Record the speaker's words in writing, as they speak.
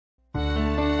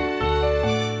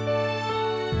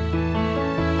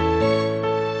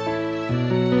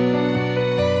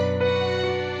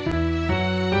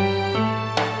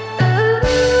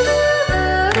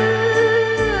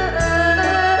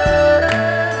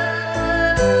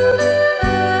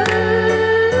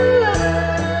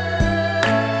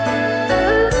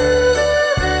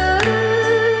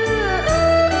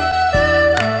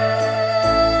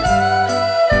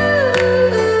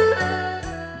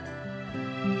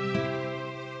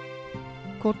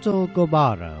Koto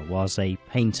Gobara was a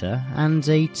painter and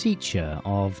a teacher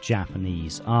of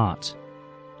Japanese art.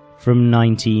 From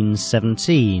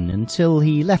 1917 until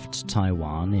he left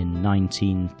Taiwan in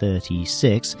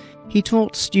 1936, he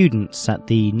taught students at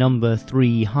the No.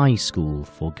 3 High School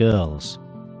for Girls.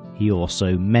 He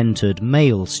also mentored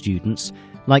male students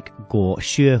like Guo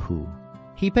Xuehu.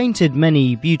 He painted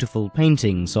many beautiful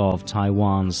paintings of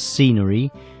Taiwan's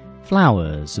scenery,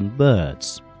 flowers and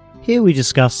birds. Here we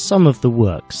discuss some of the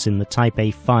works in the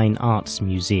Taipei Fine Arts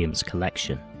Museum's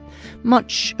collection.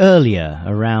 Much earlier,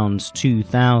 around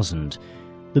 2000,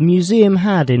 the museum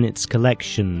had in its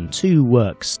collection 2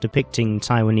 works depicting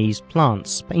Taiwanese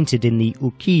plants painted in the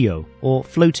Ukiyo, or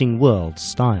floating world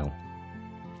style.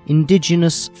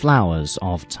 Indigenous Flowers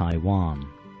of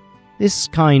Taiwan. This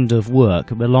kind of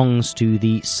work belongs to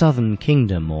the Southern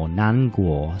Kingdom or Nan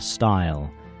Guo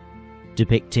style,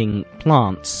 depicting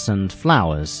plants and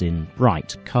flowers in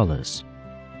bright colours.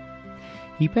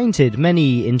 He painted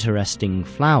many interesting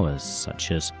flowers such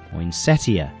as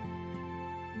Poinsettia.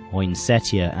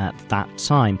 Poinsettia at that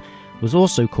time was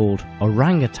also called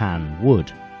orangutan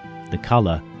wood, the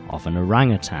colour of an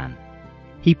orangutan.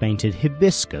 He painted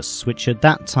hibiscus, which at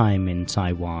that time in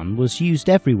Taiwan was used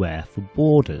everywhere for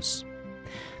borders.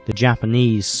 The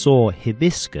Japanese saw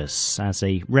hibiscus as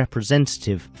a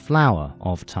representative flower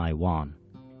of Taiwan.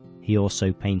 He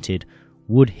also painted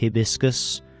wood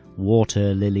hibiscus,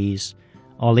 water lilies,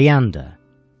 Oleander,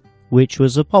 which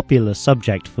was a popular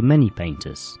subject for many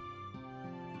painters.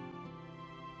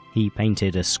 He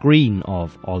painted a screen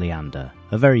of Oleander,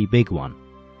 a very big one.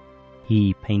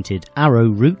 He painted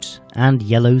arrowroot and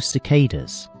yellow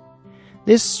cicadas.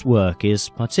 This work is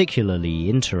particularly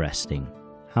interesting.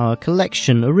 Our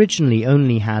collection originally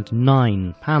only had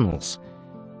 9 panels.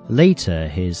 Later,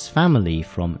 his family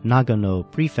from Nagano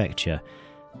Prefecture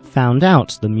found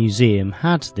out the museum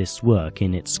had this work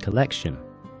in its collection.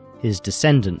 His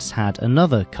descendants had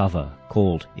another cover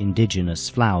called Indigenous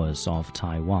Flowers of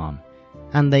Taiwan,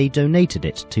 and they donated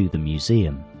it to the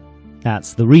museum.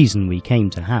 That's the reason we came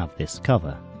to have this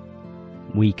cover.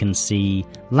 We can see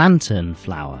lantern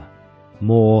flower,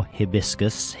 more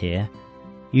hibiscus here.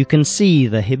 You can see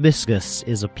the hibiscus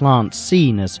is a plant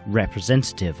seen as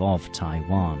representative of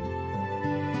Taiwan.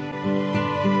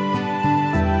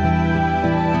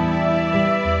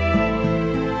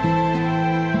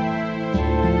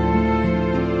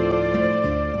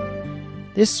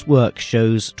 This work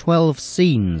shows 12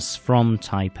 scenes from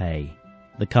Taipei.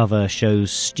 The cover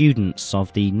shows students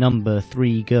of the No.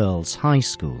 3 Girls High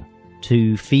School,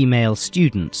 2 female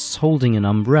students holding an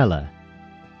umbrella.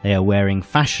 They are wearing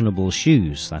fashionable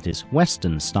shoes, that is,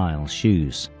 Western-style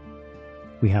shoes.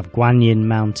 We have Guanyin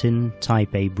Mountain,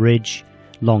 Taipei Bridge,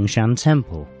 Longshan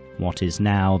Temple, what is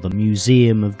now the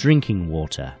Museum of Drinking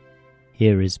Water.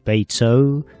 Here is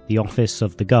Beizhou, the office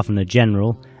of the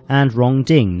Governor-General, and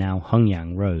Rongding, now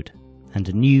Hengyang Road, and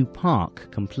a new park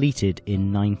completed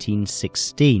in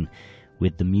 1916,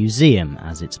 with the museum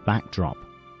as its backdrop.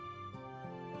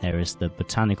 There is the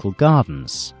Botanical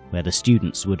Gardens, where the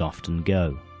students would often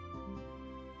go.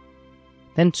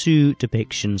 Then 2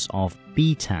 depictions of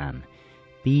Bitan.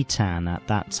 Bitan at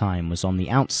that time was on the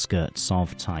outskirts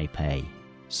of Taipei,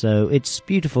 so its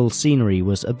beautiful scenery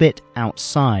was a bit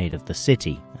outside of the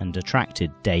city and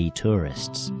attracted day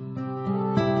tourists.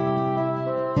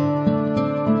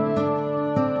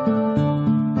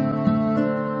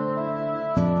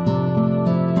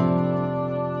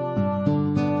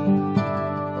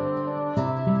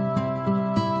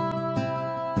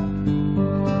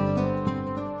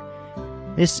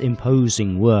 This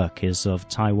imposing work is of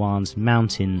Taiwan's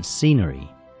mountain scenery.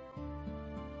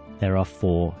 There are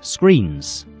 4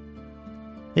 screens.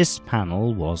 This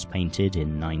panel was painted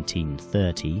in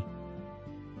 1930,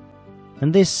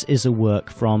 and this is a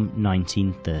work from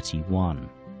 1931.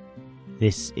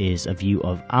 This is a view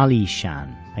of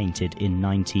Alishan, painted in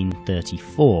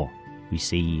 1934. We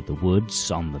see the woods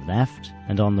on the left,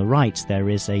 and on the right there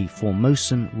is a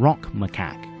Formosan rock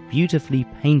macaque, beautifully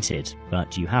painted,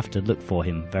 but you have to look for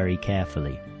him very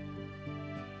carefully.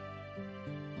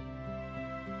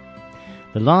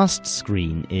 The last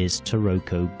screen is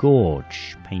Taroko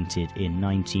Gorge, painted in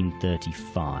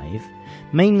 1935,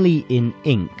 mainly in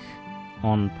ink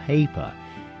on paper.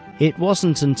 It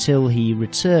wasn't until he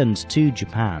returned to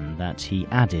Japan that he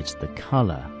added the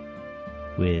colour,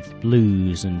 with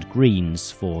blues and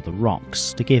greens for the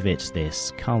rocks to give it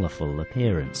this colourful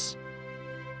appearance.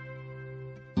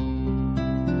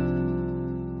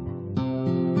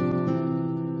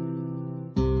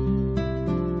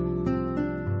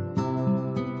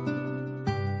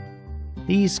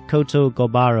 These Koto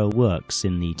Gobara works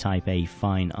in the Taipei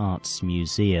Fine Arts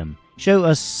Museum show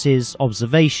us his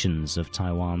observations of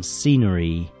Taiwan's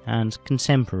scenery and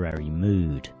contemporary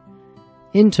mood.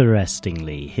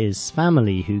 Interestingly, his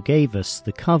family, who gave us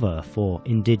the cover for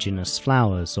Indigenous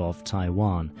Flowers of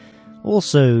Taiwan,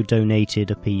 also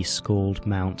donated a piece called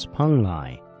Mount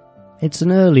Penglai. It's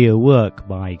an earlier work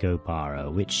by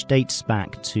Gobara which dates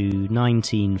back to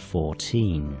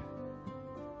 1914.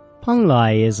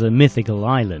 Penglai is a mythical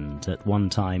island, at one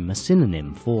time a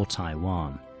synonym for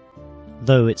Taiwan.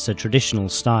 Though it's a traditional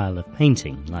style of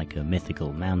painting, like a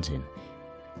mythical mountain.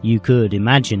 You could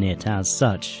imagine it as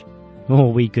such,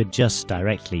 or we could just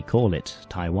directly call it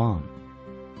Taiwan.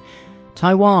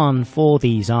 Taiwan, for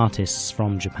these artists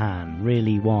from Japan,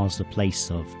 really was a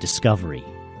place of discovery,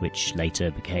 which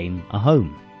later became a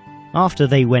home. After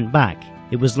they went back,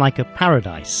 it was like a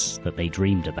paradise that they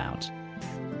dreamed about.